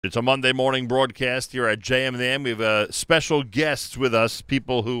It's a Monday morning broadcast here at JM&M. We have special guests with us,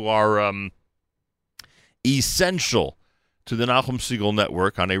 people who are essential to the Nachum Segal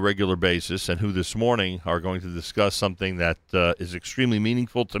Network on a regular basis, and who this morning are going to discuss something that is extremely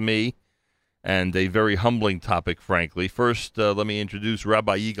meaningful to me and a very humbling topic, frankly. First, let me introduce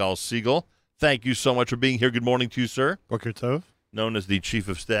Rabbi Yigal Segal. Thank you so much for being here. Good morning to you, sir. Boker Tov. Known as the Chief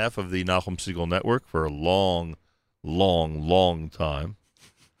of Staff of the Nachum Segal Network for a long time.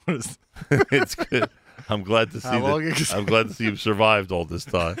 It's good. I'm glad to see that. I'm glad to see you've survived all this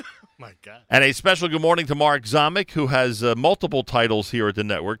time. My God. And a special good morning to Mark Zamek, who has multiple titles here at the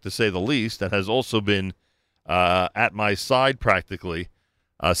network, to say the least, and has also been at my side practically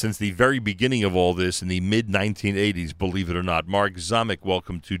since the very beginning of all this in the mid-1980s, believe it or not. Mark Zamek,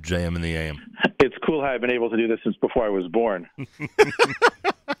 welcome to JM and the AM. It's cool how I've been able to do this since before I was born.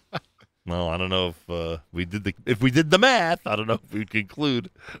 Well, I don't know if we did the math. I don't know if we'd conclude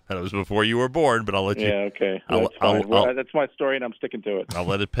that it was before you were born, but I'll let you. Yeah, okay. That's fine. That's my story, and I'm sticking to it. I'll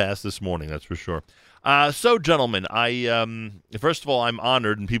let it pass this morning, that's for sure. So, gentlemen, first of all, I'm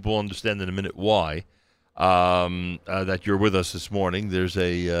honored, and people will understand in a minute why, that you're with us this morning. There's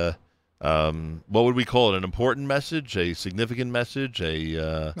a, what would we call it, an important message, a significant message,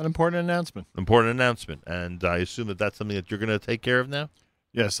 An important announcement. Important announcement, and I assume that that's something that you're going to take care of now?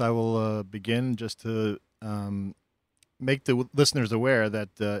 Yes, I will begin just to make the listeners aware that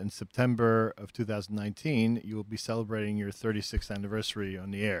in September of 2019, you will be celebrating your 36th anniversary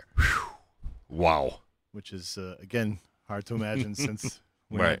on the air. Wow. Which is, again, hard to imagine since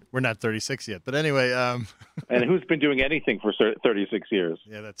Right. we're not 36 yet. But anyway. And who's been doing anything for 36 years?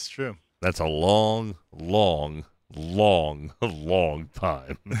 Yeah, that's true. That's a long time.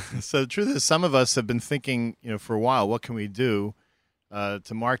 So the truth is, some of us have been thinking, for a while, what can we do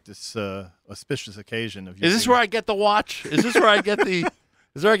to mark this auspicious occasion of? Is this where I get the watch? Is this where I get the?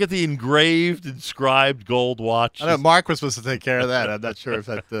 Is there I get the inscribed gold watch? I know Mark was supposed to take care of that. I'm not sure if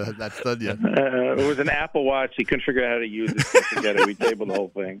that's done yet. It was an Apple Watch. He couldn't figure out how to use it. So forget it. We tabled the whole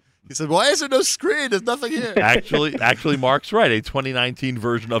thing. He said, "Why is there no screen? There's nothing here." Actually, Mark's right. A 2019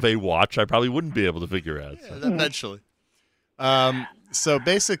 version of a watch, I probably wouldn't be able to figure out. Yeah, eventually. So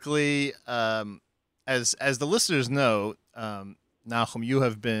basically, as the listeners know, Nachum, you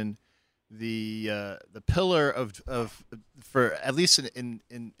have been the pillar of for at least in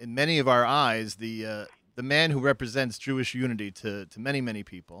many of our eyes the man who represents Jewish unity to many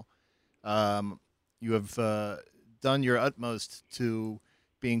people. You have done your utmost to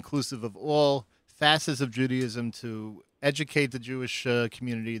be inclusive of all facets of Judaism, to educate the Jewish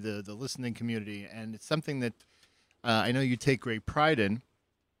community, the listening community, and it's something that I know you take great pride in.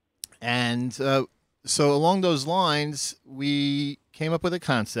 And so along those lines, we came up with a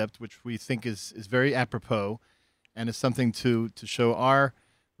concept which we think is very apropos, and is something to show our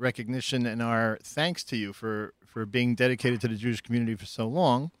recognition and our thanks to you for being dedicated to the Jewish community for so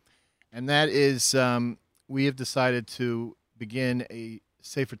long. And that is, we have decided to begin a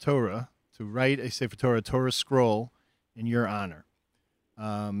Sefer Torah, to write a Sefer Torah scroll in your honor.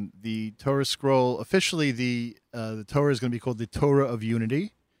 The Torah scroll, officially the Torah is going to be called the Torah of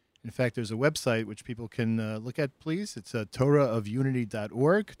Unity. In fact, there's a website which people can look at, please. It's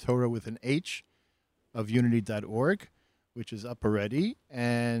torahofunity.org, Torah with an H, of unity.org, which is up already.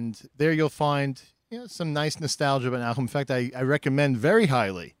 And there you'll find some nice nostalgia about Nachum. In fact, I recommend very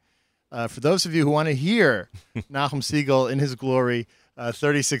highly, for those of you who want to hear Nachum Segal in his glory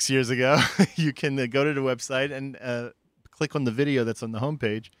 36 years ago, you can go to the website and click on the video that's on the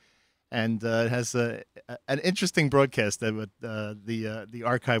homepage. And it has an interesting broadcast that the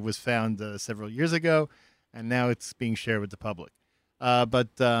archive was found several years ago, and now it's being shared with the public.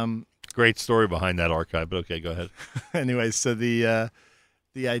 Great story behind that archive, but okay, go ahead. Anyway, so the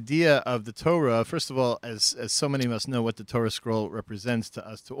idea of the Torah, first of all, as so many of us know, what the Torah scroll represents to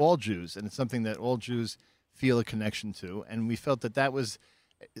us, to all Jews, and it's something that all Jews feel a connection to, and we felt that was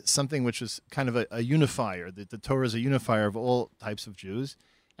something which was kind of a unifier, that the Torah is a unifier of all types of Jews.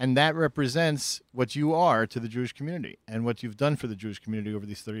 And that represents what you are to the Jewish community and what you've done for the Jewish community over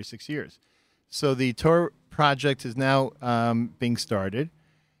these 36 years. So the Torah project is now being started.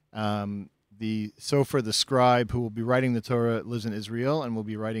 The Sofer, the scribe who will be writing the Torah, lives in Israel and will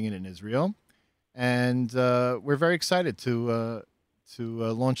be writing it in Israel. And we're very excited to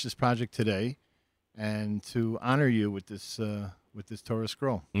launch this project today and to honor you with this Torah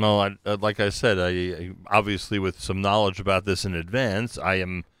scroll. Well, like I said, I obviously with some knowledge about this in advance, I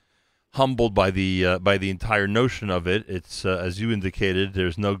am humbled by the entire notion of it. It's as you indicated,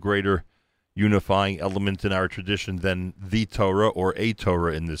 there's no greater unifying element in our tradition than the Torah, or a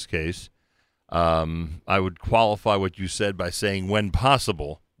Torah in this case. I would qualify what you said by saying when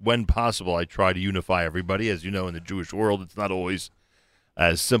possible, when possible, I try to unify everybody. As you know, in the Jewish world, it's not always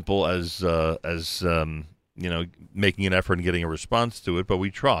as simple as making an effort and getting a response to it. But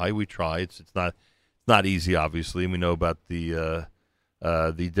we try. It's not easy, obviously, and we know about the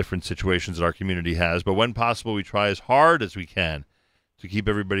different situations that our community has. But when possible, we try as hard as we can to keep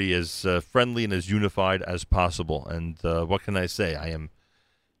everybody as friendly and as unified as possible. And what can I say?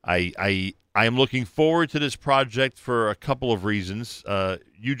 I am looking forward to this project for a couple of reasons.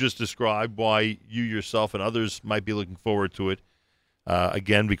 You just described why you yourself and others might be looking forward to it.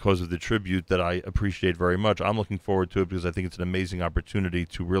 Again, because of the tribute that I appreciate very much. I'm looking forward to it because I think it's an amazing opportunity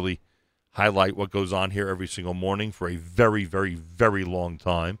to really highlight what goes on here every single morning for a very, very, very long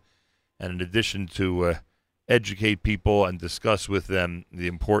time. And in addition to educate people and discuss with them the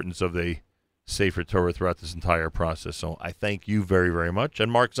importance of a Sefer Torah throughout this entire process. So I thank you very, very much.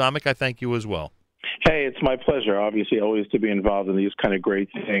 And Mark Zamek, I thank you as well. Hey, it's my pleasure, obviously, always to be involved in these kind of great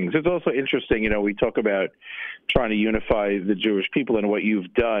things. It's also interesting, we talk about trying to unify the Jewish people and what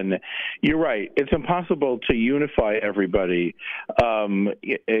you've done. You're right. It's impossible to unify everybody.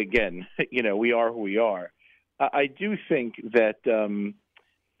 Again, we are who we are. I do think that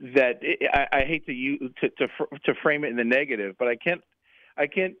I hate to frame it in the negative, but I can't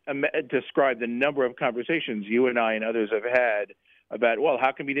describe the number of conversations you and I and others have had about, well,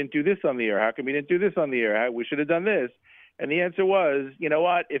 how come we didn't do this on the air? How come we didn't do this on the air? We should have done this. And the answer was, you know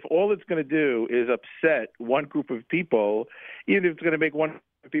what? If all it's going to do is upset one group of people, even if it's going to make one group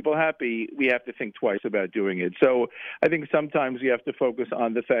of people happy, we have to think twice about doing it. So I think sometimes we have to focus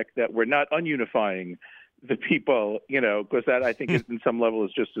on the fact that we're not ununifying the people, because that I think in some level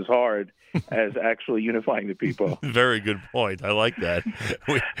is just as hard as actually unifying the people. Very good point. I like that.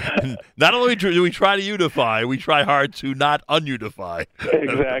 Not only do we try to unify, we try hard to not ununify.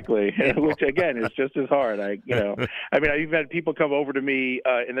 Exactly, which again is just as hard. I've had people come over to me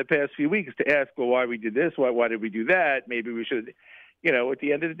in the past few weeks to ask, well, why we did this, why did we do that? Maybe we should. At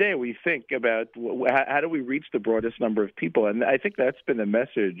the end of the day, we think about how do we reach the broadest number of people, and I think that's been the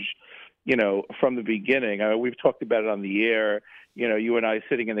message. From the beginning. We've talked about it on the air, you and I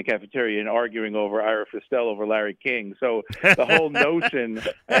sitting in the cafeteria and arguing over Ira Fistel over Larry King. So the whole notion,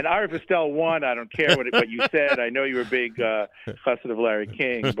 and Ira Fistel won, I don't care what you said. I know you're a big chassid of Larry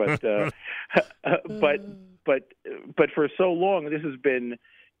King, but for so long, this has been,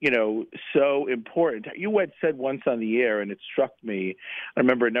 so important. You had said once on the air, and it struck me, I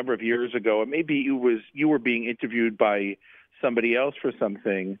remember a number of years ago, and maybe you were being interviewed by somebody else for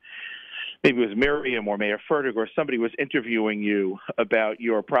something. Maybe it was Miriam or Mayor Fertig or somebody was interviewing you about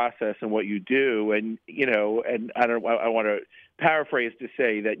your process and what you do. And, and I want to paraphrase to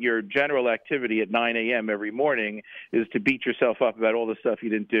say that your general activity at 9 a.m. every morning is to beat yourself up about all the stuff you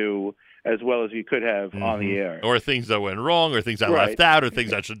didn't do as well as you could have on the air. Or things that went wrong or things I left out or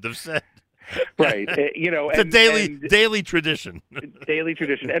things I shouldn't have said. Right. It's a daily tradition. Daily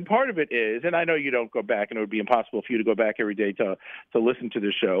tradition. And part of it is, and I know you don't go back, and it would be impossible for you to go back every day to listen to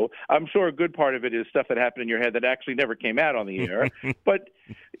the show. I'm sure a good part of it is stuff that happened in your head that actually never came out on the air. But,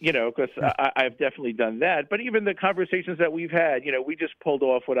 because I've definitely done that. But even the conversations that we've had, we just pulled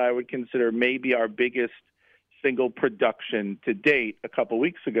off what I would consider maybe our biggest single production to date a couple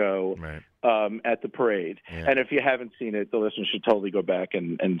weeks ago at the parade. Yeah. And if you haven't seen it, the listeners should totally go back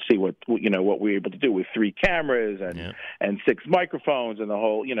and see what we were able to do with 3 cameras and 6 microphones and the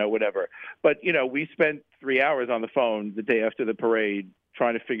whole, whatever. But, we spent 3 hours on the phone the day after the parade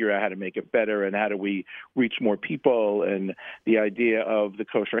trying to figure out how to make it better and how do we reach more people. And the idea of the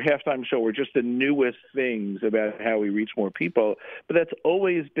Kosher Halftime Show were just the newest things about how we reach more people. But that's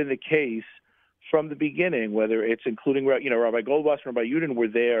always been the case from the beginning, whether it's including, Rabbi Goldwasser and Rabbi Yudin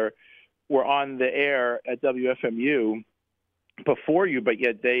were on the air at WFMU before you, but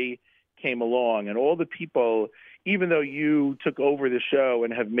yet they came along. And all the people, even though you took over the show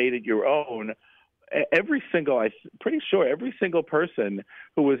and have made it your own, I'm pretty sure every single person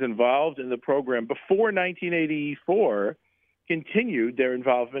who was involved in the program before 1984 continued their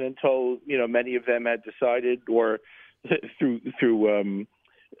involvement until, many of them had decided or through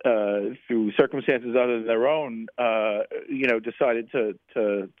circumstances other than their own, decided to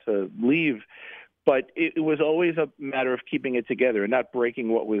leave. But it was always a matter of keeping it together and not breaking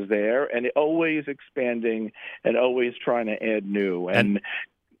what was there, and always expanding and always trying to add new.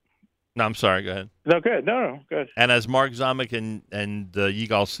 No, I'm sorry. Go ahead. No, good. No, good. And as Mark Zamek and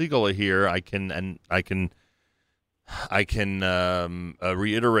Yigal Siegel are here, I can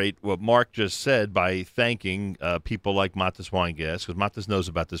reiterate what Mark just said by thanking people like Matis Weingas, because Matis knows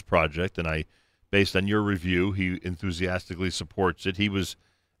about this project, and based on your review, he enthusiastically supports it. He was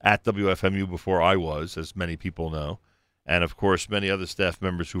at WFMU before I was, as many people know, and, of course, many other staff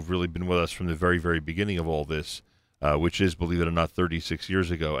members who've really been with us from the very, very beginning of all this, which is, believe it or not, 36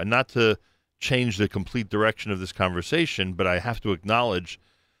 years ago. And not to change the complete direction of this conversation, but I have to acknowledge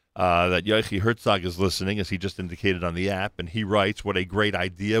that Yochi Herzog is listening, as he just indicated on the app, and he writes, "What a great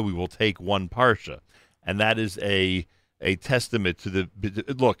idea. We will take one Parsha." And that is a testament to the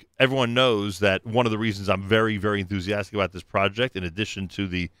 – look, everyone knows that one of the reasons I'm very, very enthusiastic about this project, in addition to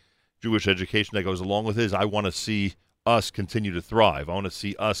the Jewish education that goes along with it, is I want to see us continue to thrive. I want to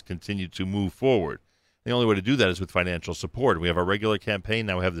see us continue to move forward. The only way to do that is with financial support. We have our regular campaign.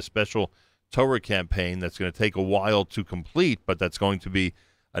 Now we have the special Torah campaign that's going to take a while to complete, but that's going to be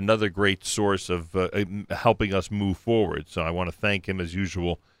another great source of helping us move forward. So I want to thank him, as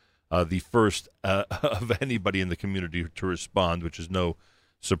usual, the first of anybody in the community to respond, which is no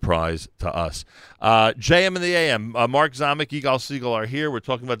surprise to us. JM and the AM, Mark Zamek, Yigal Siegel are here. We're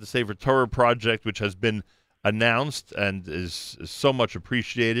talking about the Sefer Torah project, which has been announced and is so much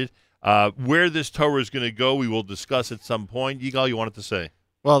appreciated. Where this Torah is going to go, we will discuss at some point. Yigal, you wanted to say?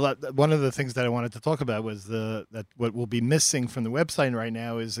 Well, one of the things that I wanted to talk about was that what will be missing from the website right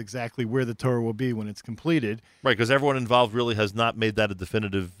now is exactly where the Torah will be when it's completed. Right, because everyone involved really has not made that a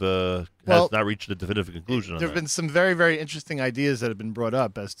definitive, has not reached a definitive conclusion. There have been some very, very interesting ideas that have been brought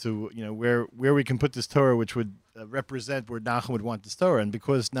up as to where we can put this Torah, which would represent where Nachum would want this Torah. And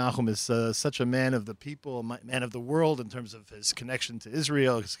because Nachum is such a man of the people, man of the world in terms of his connection to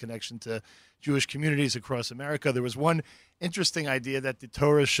Israel, his connection to Jewish communities across America, there was one interesting idea that the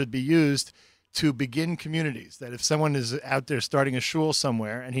Torah should be used to begin communities, that if someone is out there starting a shul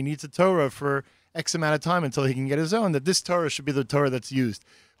somewhere and he needs a Torah for X amount of time until he can get his own, that this Torah should be the Torah that's used,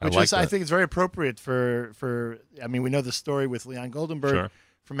 which I think is very appropriate for we know the story with Leon Goldenberg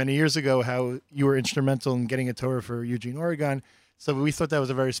from many years ago, how you were instrumental in getting a Torah for Eugene, Oregon. So we thought that was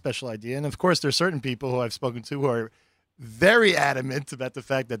a very special idea. And of course, there's certain people who I've spoken to who are very adamant about the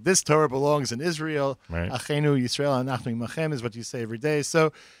fact that this Torah belongs in Israel. Achenu Yisrael Anachnu Imachem is what you say every day.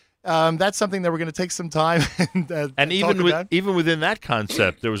 So that's something that we're going to take some time and even within that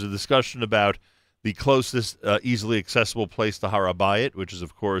concept, there was a discussion about the closest easily accessible place to Har HaBayit, which is,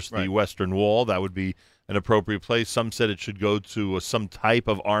 of course, the Western Wall. That would be an appropriate place. Some said it should go to some type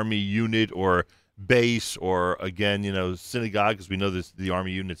of army unit or base, or, again, synagogue, because we know the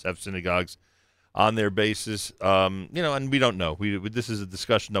army units have synagogues on their bases, and we don't know. This is a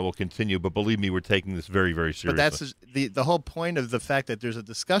discussion that will continue, but believe me, we're taking this very, very seriously. But that's the whole point of the fact that there's a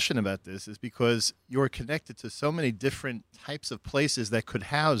discussion about this is because you're connected to so many different types of places that could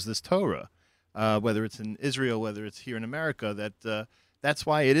house this Torah, whether it's in Israel, whether it's here in America. That's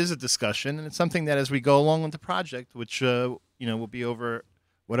why it is a discussion, and it's something that as we go along with the project, which will be over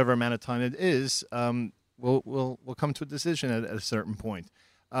whatever amount of time it is, we'll come to a decision at a certain point.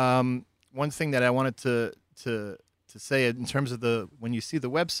 One thing that I wanted to say in terms of when you see the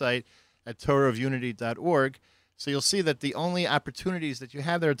website at torahofunity.org, so you'll see that the only opportunities that you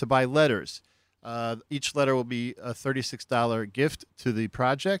have there are to buy letters. Each letter will be a $36 gift to the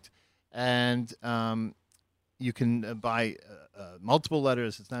project, and you can buy multiple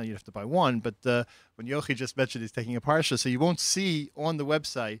letters. It's not you have to buy one, but when Yochi just mentioned he's taking a parsha, so you won't see on the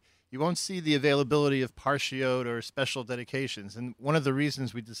website, you won't see the availability of parshiot or special dedications. And one of the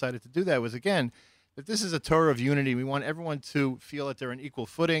reasons we decided to do that was, again, that this is a Torah of unity. We want everyone to feel that they're on equal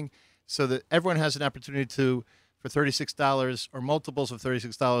footing so that everyone has an opportunity for $36 or multiples of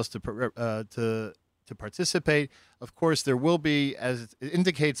 $36 to participate. Of course, there will be, as it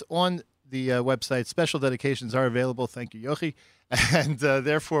indicates on the website, special dedications are available. Thank you, Yochi. And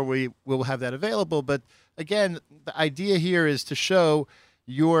therefore, we will have that available. But again, the idea here is to show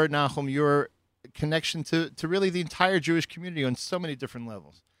your connection to really the entire Jewish community on so many different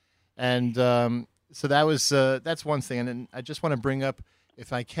levels. And so that's one thing. And then I just want to bring up,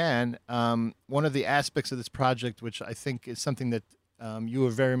 if I can, one of the aspects of this project, which I think is something that you will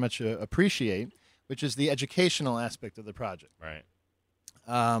very much appreciate, which is the educational aspect of the project. Right.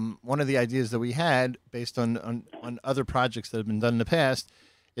 One of the ideas that we had, based on other projects that have been done in the past,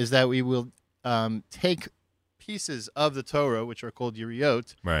 is that we will take pieces of the Torah, which are called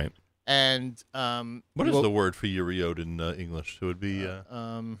Yeriot. Right. And what is the word for Yeriot in English? It would be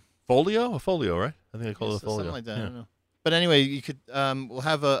folio? A folio, right? I think they call it a folio. Something like that. I don't know. But anyway, you could we'll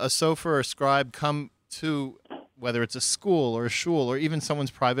have a sofer or a scribe come to, whether it's a school or a shul or even someone's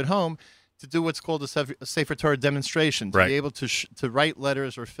private home, to do what's called a Sefer Torah demonstration, to be able to write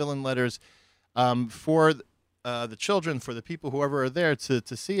letters or fill in letters for the children, for the people, whoever are there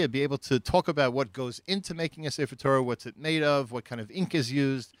to see it, be able to talk about what goes into making a Sefer Torah, what's it made of, what kind of ink is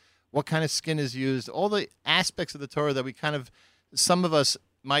used, what kind of skin is used, all the aspects of the Torah that we some of us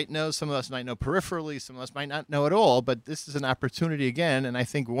might know, some of us might know peripherally, some of us might not know at all, but this is an opportunity again, and I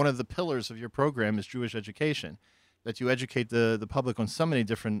think one of the pillars of your program is Jewish education, that you educate the public on so many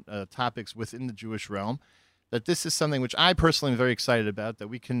different topics within the Jewish realm, that this is something which I personally am very excited about, that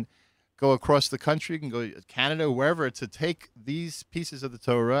we can go across the country, can go to Canada, wherever, to take these pieces of the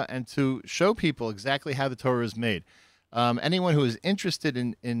Torah and to show people exactly how the Torah is made. Anyone who is interested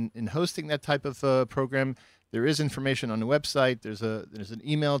in hosting that type of program, there is information on the website. There's an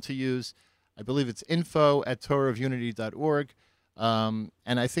email to use. I believe it's info@torahofunity.org. And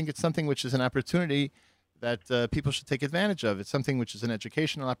I think it's something which is an opportunity that people should take advantage of. It's something which is an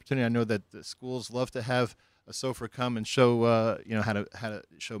educational opportunity. I know that the schools love to have a sofer come and show how to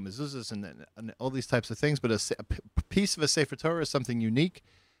show mezuzahs and all these types of things. But a piece of a Sefer Torah is something unique,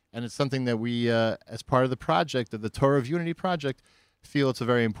 and it's something that we, as part of the project, of the Torah of Unity project, feel it's a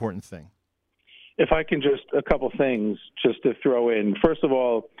very important thing. If I can just a couple things just to throw in. First of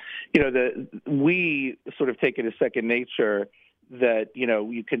all, we sort of take it as second nature that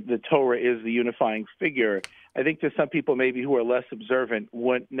the Torah is the unifying figure. I think to some people maybe who are less observant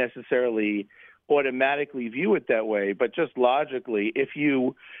wouldn't necessarily automatically view it that way, but just logically, if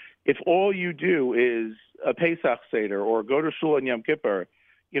all you do is a Pesach Seder or go to Shul on Yom Kippur,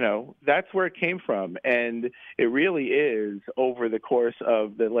 that's where it came from. And it really is, over the course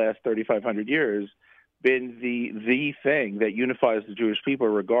of the last 3,500 years, been the thing that unifies the Jewish people,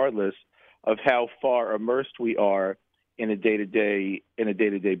 regardless of how far immersed we are in a day-to-day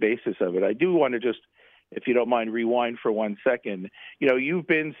basis of it. I do want to just, if you don't mind, rewind for 1 second. You've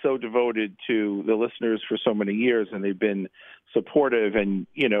been so devoted to the listeners for so many years, and they've been supportive and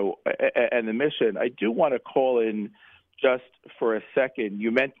the mission. I do want to call in just for a second.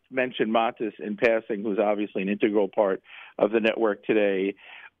 You mentioned Matis in passing, who's obviously an integral part of the network today.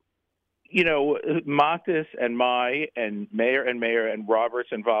 Matis and Mayor and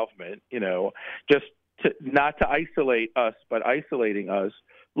Robert's involvement, just not to isolate us, but isolating us,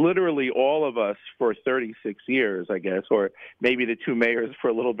 literally all of us for 36 years, I guess, or maybe the two mayors for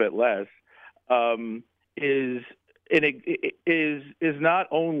a little bit less, is not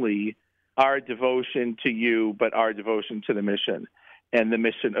only our devotion to you, but our devotion to the mission and the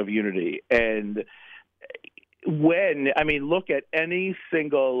mission of unity. And look at any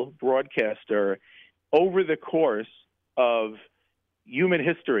single broadcaster over the course of human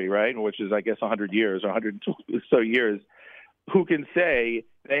history, right, which is, I guess, 100 years or 100 so years, who can say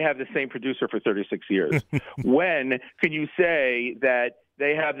they have the same producer for 36 years? When can you say that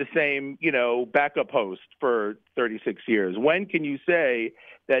they have the same, backup host for 36 years? When can you say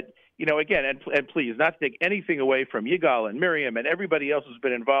that, again, and please, not to take anything away from Yigal and Miriam and everybody else who's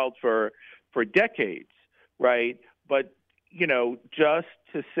been involved for decades, right? But, just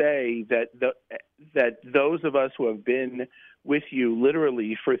to say that those of us who have been with you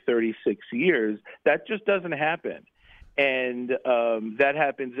literally for 36 years, that just doesn't happen. And that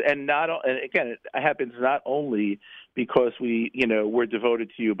happens, and it happens not only because we're devoted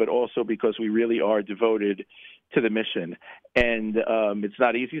to you, but also because we really are devoted to the mission. And it's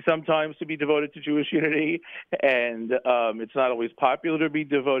not easy sometimes to be devoted to Jewish unity, and it's not always popular to be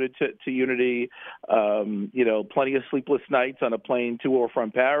devoted to unity. Plenty of sleepless nights on a plane to or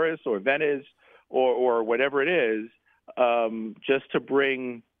from Paris or Venice or whatever it is, just to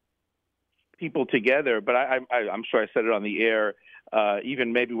bring people together. But I'm sure I said it on the air,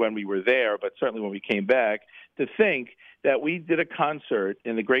 even maybe when we were there, but certainly when we came back, to think that we did a concert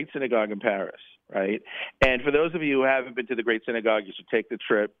in the Great Synagogue in Paris, right? And for those of you who haven't been to the Great Synagogue, you should take the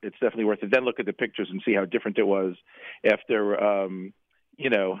trip. It's definitely worth it. Then look at the pictures and see how different it was after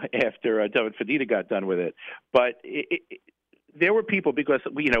David Fadita got done with it. But there were people, because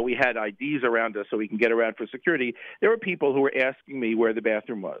we had IDs around us so we can get around for security. There were people who were asking me where the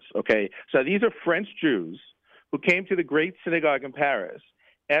bathroom was. Okay, so these are French Jews who came to the Great Synagogue in Paris,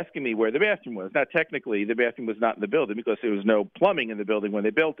 asking me where the bathroom was. Now, technically, the bathroom was not in the building because there was no plumbing in the building when they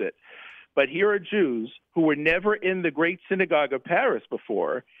built it. But here are Jews who were never in the Great Synagogue of Paris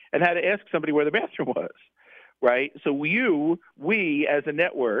before and had to ask somebody where the bathroom was. Right? So we as a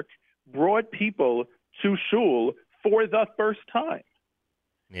network brought people to shul for the first time.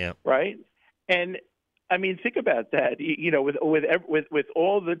 Yeah. Right. And think about that. With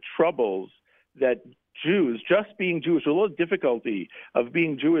all the troubles that Jews, just being Jewish, a little difficulty of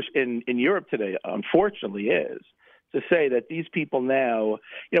being Jewish in Europe today, unfortunately, is to say that these people now,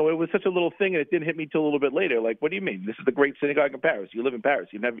 it was such a little thing, and it didn't hit me till a little bit later. Like, what do you mean? This is the Great Synagogue in Paris. You live in Paris.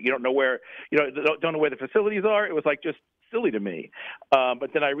 You don't know where, don't know where the facilities are. It was like just silly to me.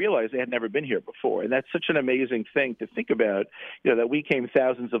 But then I realized they had never been here before. And that's such an amazing thing to think about, that we came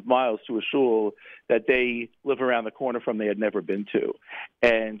thousands of miles to a shul that they live around the corner from they had never been to.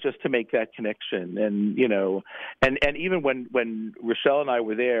 And just to make that connection. And, and even when Rochelle and I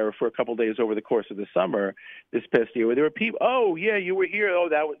were there for a couple of days over the course of the summer this past year, where there were people, oh, yeah, you were here. Oh,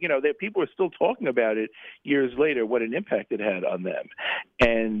 that was, people were still talking about it years later, what an impact it had on them.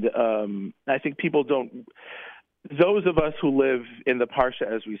 And I think people don't, those of us who live in the Parsha,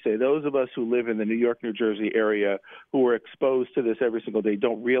 as we say, those of us who live in the New York, New Jersey area who are exposed to this every single day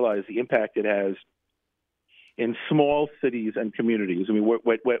don't realize the impact it has in small cities and communities. I mean,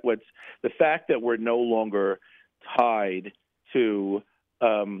 what's the fact that we're no longer tied to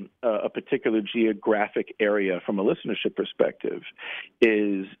a particular geographic area from a listenership perspective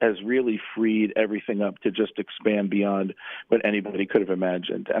has really freed everything up to just expand beyond what anybody could have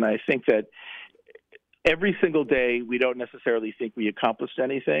imagined. And I think that every single day we don't necessarily think we accomplished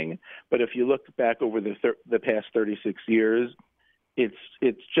anything, but if you look back over the past 36 years, it's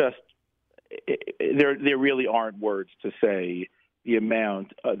just there really aren't words to say the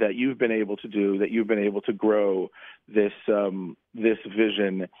amount that you've been able to do, that you've been able to grow this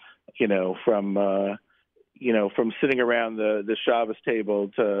vision, from sitting around the Shabbos table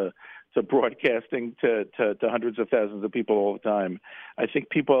to broadcasting to hundreds of thousands of people all the time. I think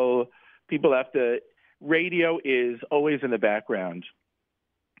people have to. Radio is always in the background,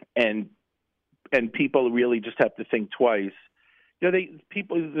 and people really just have to think twice. The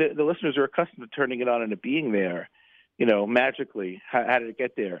listeners are accustomed to turning it on and it being there. Magically, how did it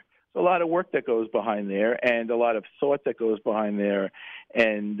get there? There's a lot of work that goes behind there and a lot of thought that goes behind there,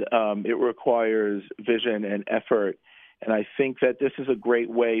 and it requires vision and effort. And I think that this is a great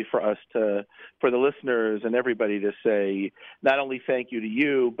way for the listeners and everybody to say, not only thank you to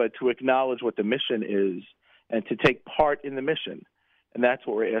you, but to acknowledge what the mission is and to take part in the mission. And that's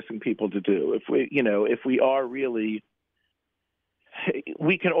what we're asking people to do. If we are really,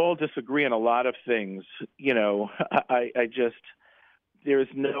 we can all disagree on a lot of things. I just, there's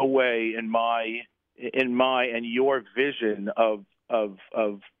no way in my and your vision of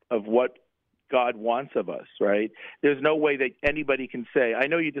what God wants of us, right? There's no way that anybody can say, I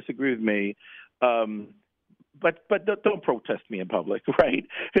know you disagree with me, but don't protest me in public, right?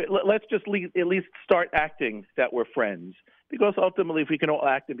 Let's just at least start acting that we're friends. Because ultimately, if we can all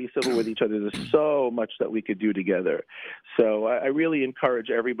act and be civil with each other, there's so much that we could do together. So I really encourage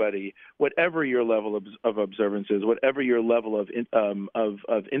everybody, whatever your level of observance is, whatever your level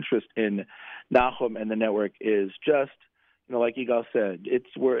of interest in Nachum and the network is, just, like Yigal said,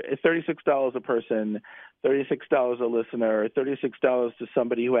 we're $36 a person, $36 a listener, $36 to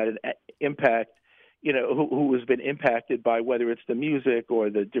somebody who had an impact, who has been impacted by whether it's the music or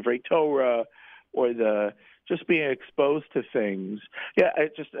the Divrei Torah or the just being exposed to things. Yeah,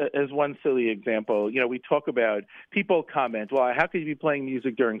 just as one silly example, we talk about people comment, well, how could you be playing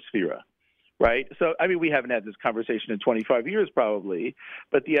music during Sefira, right? So, we haven't had this conversation in 25 years probably,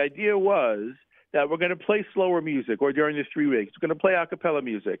 but the idea was that we're going to play slower music, or during the 3 weeks, we're going to play a cappella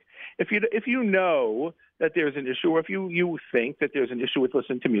music. If you know that there's an issue, or if you think that there's an issue with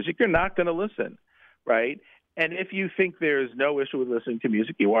listening to music, you're not going to listen, right? And if you think there's no issue with listening to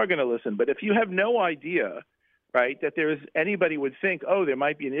music, you are going to listen. But if you have no idea, right, that anybody would think, oh, there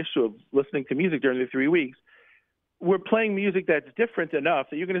might be an issue of listening to music during the 3 weeks, we're playing music that's different enough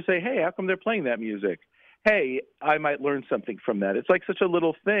that you're going to say, hey, how come they're playing that music? Hey, I might learn something from that. It's like such a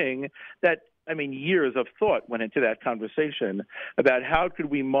little thing that, years of thought went into that conversation about how could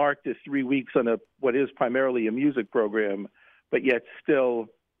we mark the 3 weeks on what is primarily a music program, but yet still,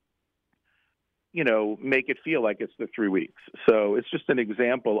 make it feel like it's the 3 weeks. So it's just an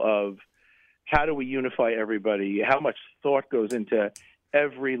example of how do we unify everybody, how much thought goes into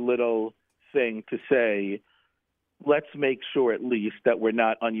every little thing to say, let's make sure at least that we're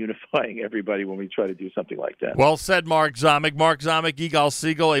not ununifying everybody when we try to do something like that. Well said, Mark Zamek. Mark Zamek, Yigal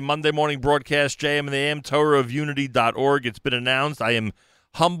Siegel, a Monday morning broadcast, JM and the AM, TorahofUnity.org. It's been announced. I am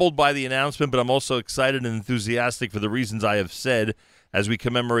humbled by the announcement, but I'm also excited and enthusiastic for the reasons I have said as we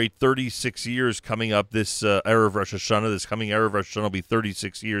commemorate 36 years coming up this Erev Rosh Hashanah. This coming Erev Rosh Hashanah will be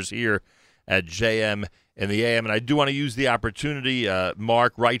 36 years here at JM and the AM. And I do want to use the opportunity,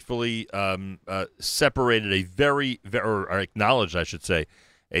 Mark rightfully separated or acknowledged, I should say,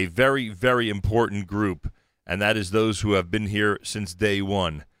 a very, very important group, and that is those who have been here since day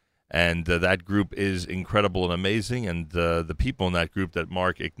one. And that group is incredible and amazing, and the people in that group that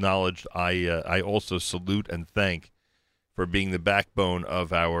Mark acknowledged, I also salute and thank for being the backbone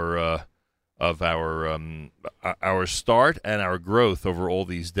of our our start and our growth over all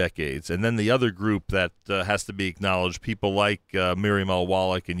these decades. And then the other group that has to be acknowledged, people like Miriam L.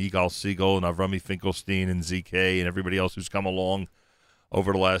 Wallach and Yigal Siegel and Avrami Finkelstein and ZK and everybody else who's come along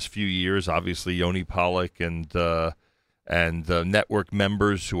over the last few years. Obviously, Yoni Pollock and network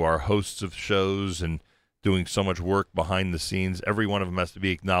members who are hosts of shows and doing so much work behind the scenes. Every one of them has to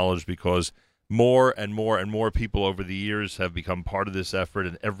be acknowledged because more and more and more people over the years have become part of this effort,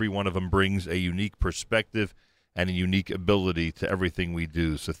 and every one of them brings a unique perspective and a unique ability to everything we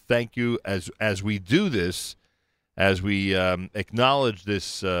do. So thank you as we do this, as we acknowledge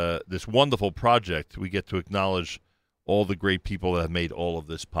this wonderful project. We get to acknowledge all the great people that have made all of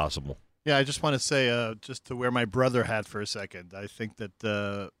this possible. Yeah, I just want to say, just to wear my brother hat for a second. I think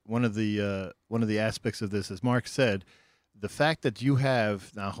that one of the aspects of this, as Mark said, the fact that you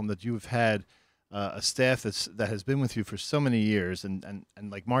have, Nahum, that you've had a staff that has been with you for so many years, and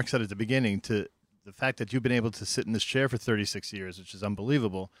like Mark said at the beginning, to the fact that you've been able to sit in this chair for 36 years, which is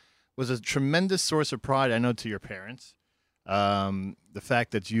unbelievable, was a tremendous source of pride, I know, to your parents. The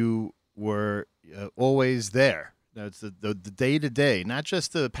fact that you were always there. It's the day-to-day, not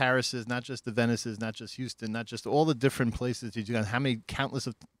just the Parises, not just the Venices, not just Houston, not just all the different places you do, how many countless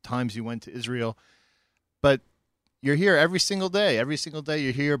of times you went to Israel, but you're here every single day. Every single day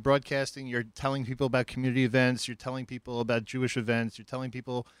you're here broadcasting. You're telling people about community events. You're telling people about Jewish events. You're telling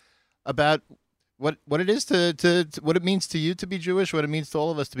people about what it is to what it means to you to be Jewish, what it means to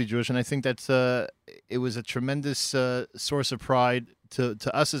all of us to be Jewish. And I think that's it was a tremendous source of pride to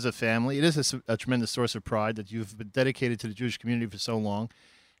us as a family. It is a tremendous source of pride that you've been dedicated to the Jewish community for so long,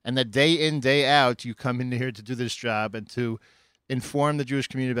 and that day in, day out, you come in here to do this job and to inform the Jewish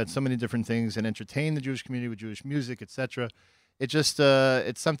community about so many different things and entertain the Jewish community with Jewish music, etc. It just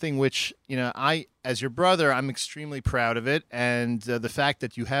it's something which, I, as your brother, I'm extremely proud of it. And the fact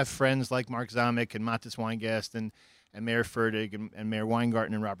that you have friends like Mark Zamek and Matis Weingast and Mayor Fertig and Mayor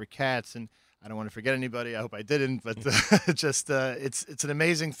Weingarten and Robert Katz, and I don't want to forget anybody. I hope I didn't, but just it's an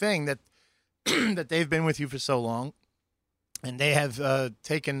amazing thing that that they've been with you for so long, and they have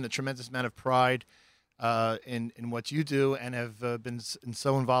taken a tremendous amount of pride in what you do, and have been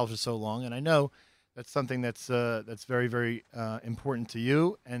so involved for so long. And I know that's something that's very, very important to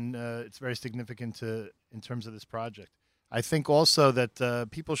you, and it's very significant in terms of this project. I think also that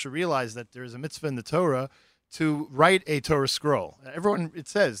people should realize that there is a mitzvah in the Torah to write a Torah scroll. Everyone, it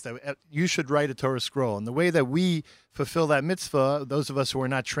says that you should write a Torah scroll. And the way that we fulfill that mitzvah, those of us who are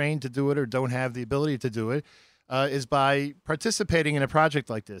not trained to do it or don't have the ability to do it, is by participating in a project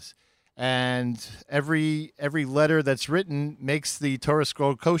like this. And every letter that's written makes the Torah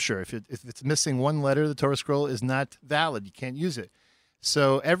scroll kosher. If it's missing one letter, the Torah scroll is not valid. You can't use it.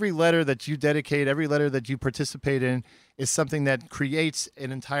 So every letter that you dedicate, every letter that you participate in, is something that creates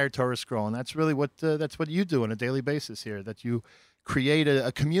an entire Torah scroll, and that's really what you do on a daily basis here. That you create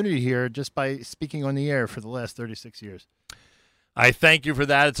a community here just by speaking on the air for the last 36 years. I thank you for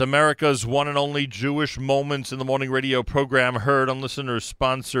that. It's America's one and only Jewish Moments in the Morning radio program, heard on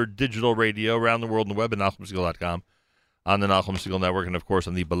listeners-sponsored digital radio around the world on the web at NachumSegal.com, on the Nachum Segal Network, and, of course,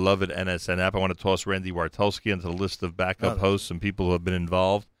 on the beloved NSN app. I want to toss Randy Wartelski into the list of backup hosts and people who have been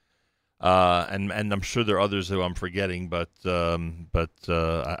involved. And I'm sure there are others who I'm forgetting, but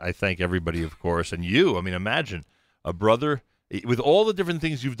I thank everybody, of course. And you, I mean, imagine a brother, with all the different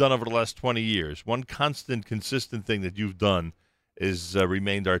things you've done over the last 20 years, one constant, consistent thing that you've done is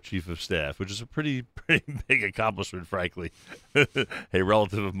remained our chief of staff, which is a pretty big accomplishment, frankly. A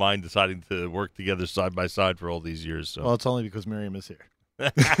relative of mine deciding to work together side by side for all these years. So. Well, it's only because Miriam is here.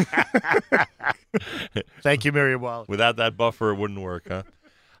 Thank you, Miriam Wallace. Without that buffer, it wouldn't work, huh?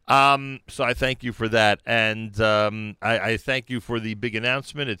 So I thank you for that, and I thank you for the big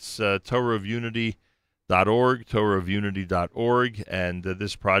announcement. It's TorahofUnity.org, TorahofUnity.org, and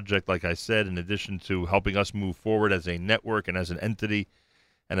this project, like I said, in addition to helping us move forward as a network and as an entity,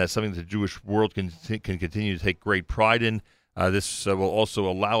 and as something the Jewish world can continue to take great pride in, this will also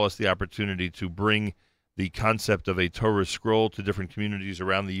allow us the opportunity to bring the concept of a Torah scroll to different communities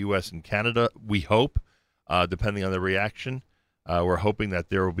around the U.S. and Canada, we hope, depending on the reaction. We're hoping that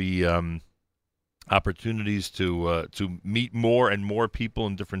there will be opportunities to meet more and more people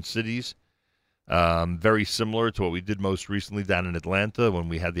in different cities, very similar to what we did most recently down in Atlanta when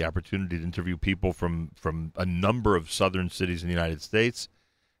we had the opportunity to interview people from a number of southern cities in the United States,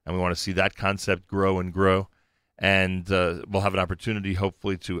 and we want to see that concept grow and grow. And we'll have an opportunity,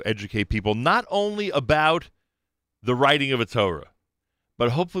 hopefully, to educate people not only about the writing of a Torah,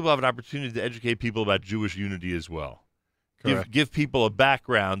 but hopefully we'll have an opportunity to educate people about Jewish unity as well. Give people a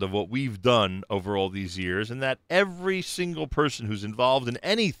background of what we've done over all these years, and that every single person who's involved in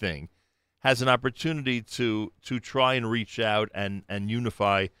anything has an opportunity to try and reach out and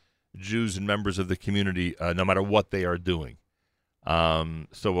unify Jews and members of the community, no matter what they are doing.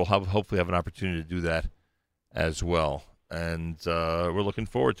 So we'll hopefully have an opportunity to do that as well. And we're looking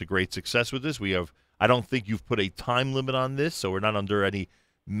forward to great success with this. I don't think you've put a time limit on this, so we're not under any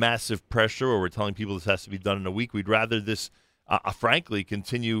massive pressure or we're telling people this has to be done in a week. We'd rather this, frankly,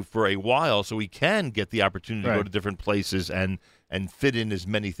 continue for a while so we can get the opportunity to go to different places and fit in as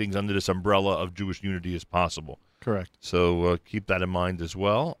many things under this umbrella of Jewish unity as possible. Correct. So keep that in mind as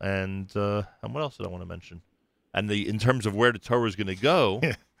well. And what else did I want to mention? And in terms of where the Torah is going to go,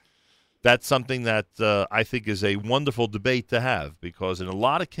 that's something that I think is a wonderful debate to have, because in a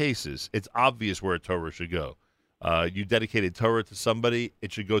lot of cases, it's obvious where a Torah should go. You dedicated Torah to somebody,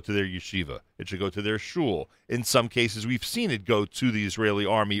 it should go to their yeshiva. It should go to their shul. In some cases, we've seen it go to the Israeli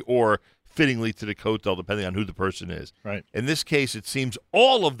army or fittingly to the Kotel, depending on who the person is. Right. In this case, it seems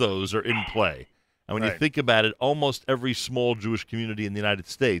all of those are in play. And when you think about it, almost every small Jewish community in the United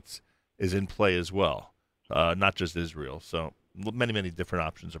States is in play as well, not just Israel. So many, many different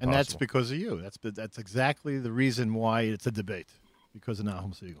options are possible. And that's because of you. That's exactly the reason why it's a debate, because of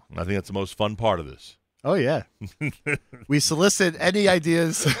Nahum Siegel. I think that's the most fun part of this. Oh, yeah. We solicit any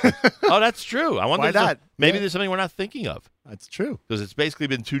ideas. Oh, that's true. I wonder Why not? Maybe there's something we're not thinking of. That's true. Because it's basically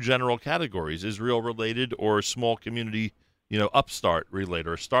been two general categories, Israel-related or small community, upstart-related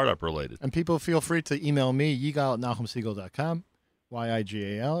or startup-related. And people feel free to email me, yigal@nahumsiegel.com,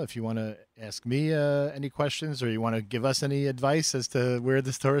 YIGAL, if you want to ask me any questions or you want to give us any advice as to where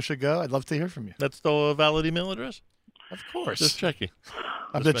this Torah should go. I'd love to hear from you. That's still a valid email address? Of course. Just checking.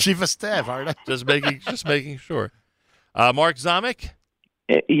 I'm the chief of staff, aren't I? Just making sure. Mark Zamek?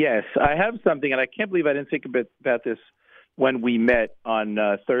 Yes, I have something, and I can't believe I didn't think about this when we met on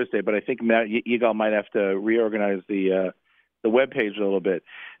Thursday, but I think Yigal might have to reorganize the webpage a little bit.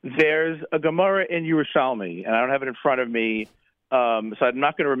 There's a Gemara in Yerushalmi, and I don't have it in front of me, so I'm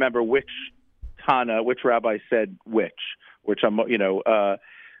not going to remember which rabbi said which I'm,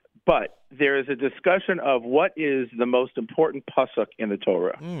 but there is a discussion of what is the most important pasuk in the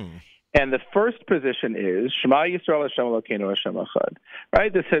Torah. And the first position is Shema Yisrael Hashem Elokeinu Hashem Echad.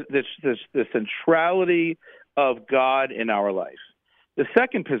 Right? The centrality of God in our life. The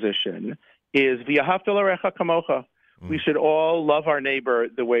second position is V'ahavta l'recha kamocha. We should all love our neighbor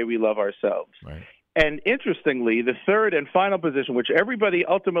the way we love ourselves. Right. And interestingly, the third and final position, which everybody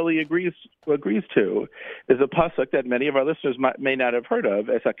ultimately agrees to, is a pasuk that many of our listeners may not have heard of.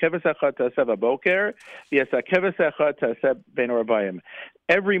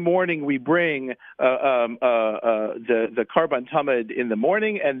 Every morning we bring the Karban Tamid in the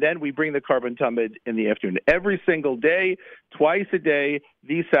morning, and then we bring the Karban Tamid in the afternoon. Every single day, twice a day,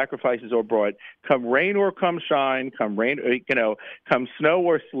 these sacrifices are brought. Come rain or come shine, come snow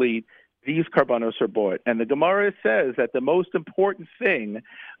or sleet, these karbanos are bought. And the Gemara says that the most important thing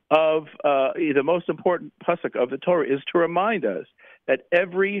the most important pasuk of the Torah is to remind us that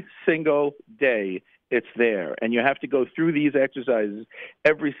every single day it's there. And you have to go through these exercises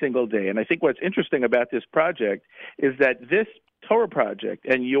every single day. And I think what's interesting about this project is that this Torah project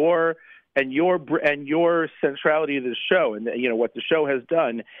and your centrality of the show and what the show has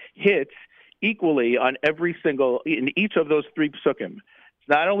done hits equally in each of those three psukim. It's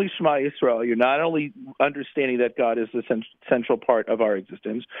not only Shema Yisrael, you're not only understanding that God is the central part of our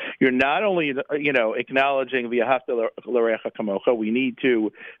existence, you're not only, acknowledging V'ahavta l'recha kamocha, we need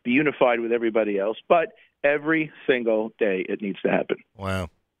to be unified with everybody else, but every single day it needs to happen. Wow.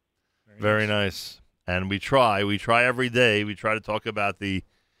 Very nice. And we try every day. We try to talk about the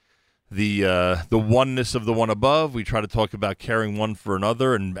oneness of the one above. We try to talk about caring one for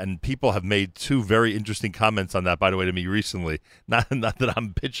another, and people have made two very interesting comments on that, by the way, to me recently. Not that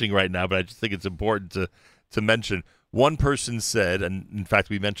I'm pitching right now, but I just think it's important to mention. One person said, and in fact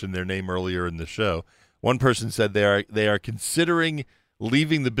we mentioned their name earlier in the show, one person said they are considering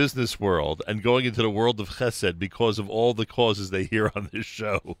leaving the business world and going into the world of chesed because of all the causes they hear on this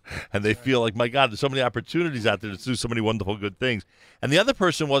show. And they feel like, my God, there's so many opportunities out there to do so many wonderful, good things. And the other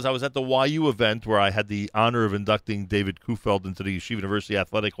person I was at the YU event where I had the honor of inducting David Kufeld into the Yeshiva University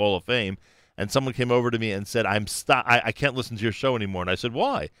Athletic Hall of Fame. And someone came over to me and said, I can't listen to your show anymore. And I said,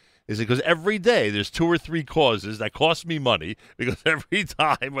 why? He said, because every day there's 2 or 3 causes that cost me money, because every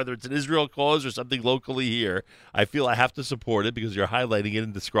time, whether it's an Israel cause or something locally here, I feel I have to support it because you're highlighting it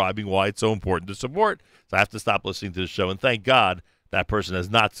and describing why it's so important to support. So I have to stop listening to the show. And thank God that person has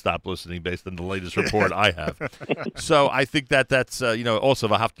not stopped listening based on the latest report I have. So I think that's, also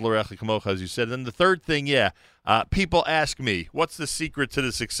V'ahavta l'recha kamocha, as you said. And then the third thing, people ask me, what's the secret to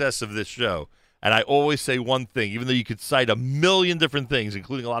the success of this show? And I always say one thing, even though you could cite a million different things,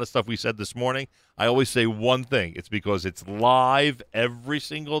 including a lot of stuff we said this morning, I always say one thing. It's because it's live every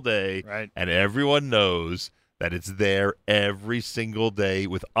single day, Right. and everyone knows that it's there every single day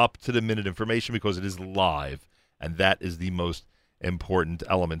with up-to-the-minute information because it is live, and that is the most important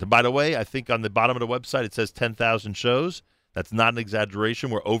element. And by the way, I think on the bottom of the website it says 10,000 shows. That's not an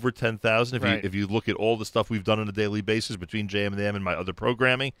exaggeration. We're over 10,000 if you look at all the stuff we've done on a daily basis between JM and the AM and my other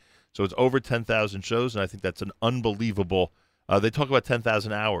programming. So it's over 10,000 shows, and I think that's an unbelievable. They talk about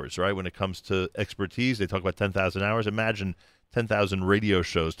 10,000 hours, right? When it comes to expertise, they talk about 10,000 hours. Imagine 10,000 radio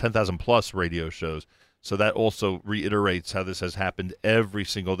shows, 10,000 plus radio shows. So that also reiterates how this has happened every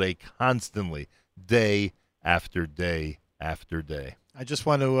single day, constantly, day after day after day. I just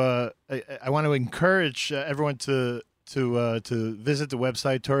want to I want to encourage everyone to visit the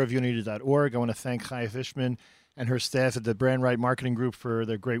website torahofunity.org. I want to thank Chaya Fishman and her staff at the Brand Right Marketing Group for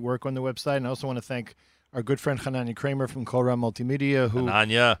their great work on the website, and I also want to thank our good friend Hananya Kramer from Kolra Multimedia,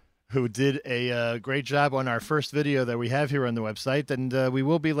 who did a great job on our first video that we have here on the website. And we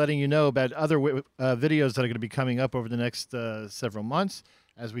will be letting you know about other videos that are going to be coming up over the next several months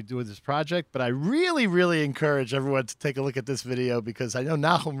as we do with this project. But I really, really encourage everyone to take a look at this video because I know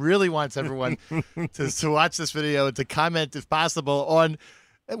Nahum really wants everyone to watch this video and to comment, if possible, on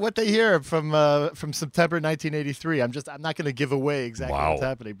what they hear from September 1983. I'm not going to give away exactly what's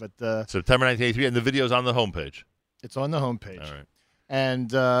happening, but September 1983, and the video's on the homepage. It's on the homepage. All right.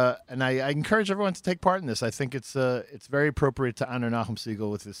 And I encourage everyone to take part in this. I think it's very appropriate to honor Nahum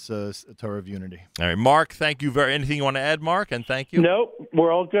Siegel with this Torah of Unity. All right, Mark, thank you very. Anything you want to add, Mark? And thank you. No,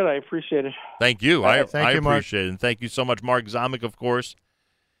 we're all good. I appreciate it. Thank you. I Thank you, Mark. appreciate it, and thank you so much, Mark Zamek, of course,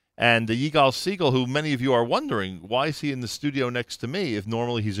 and Yigal Siegel, who many of you are wondering why is he in the studio next to me if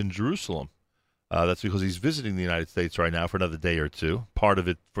normally he's in Jerusalem. That's because he's visiting the United States right now for another day or two. Part of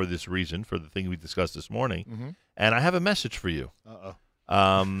it for this reason, for the thing we discussed this morning. Mm-hmm. And I have a message for you. Uh-oh.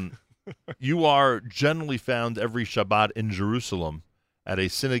 You are generally found every Shabbat in Jerusalem at a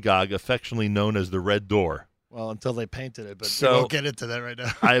synagogue affectionately known as the Red Door. Well, until they painted it, but So- we won't get into that right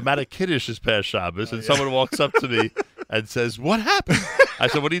now. I am at a Kiddush this past Shabbos, and someone walks up to me and says, "What happened?" I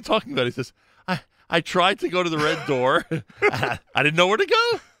said, "What are you talking about?" He says, I tried to go to the Red Door. I didn't know where to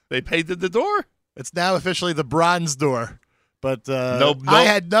go. They painted the door. It's now officially the Bronze Door, but No- I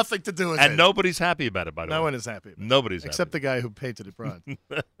had nothing to do with it. And nobody's happy about it, by the way. No one is happy. About it, Nobody's except the guy who painted it bronze.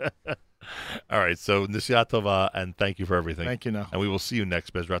 happy. All right, so Nisiyat Tova, and thank you for everything. Thank you, Nahum. And we will see you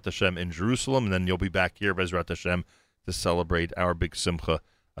next, Bezrat Hashem, in Jerusalem, and then you'll be back here, Bezrat Hashem, to celebrate our big Simcha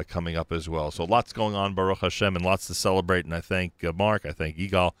coming up as well. So lots going on, Baruch Hashem, and lots to celebrate. And I thank Mark, I thank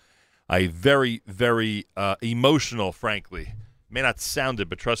Yigal. A very, very emotional, frankly, may not sound it,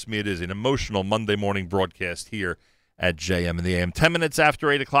 but trust me, it is an emotional Monday morning broadcast here at JM and the AM. 10 minutes after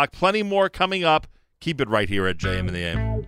 8 o'clock. Plenty more coming up. Keep it right here at JM and the AM.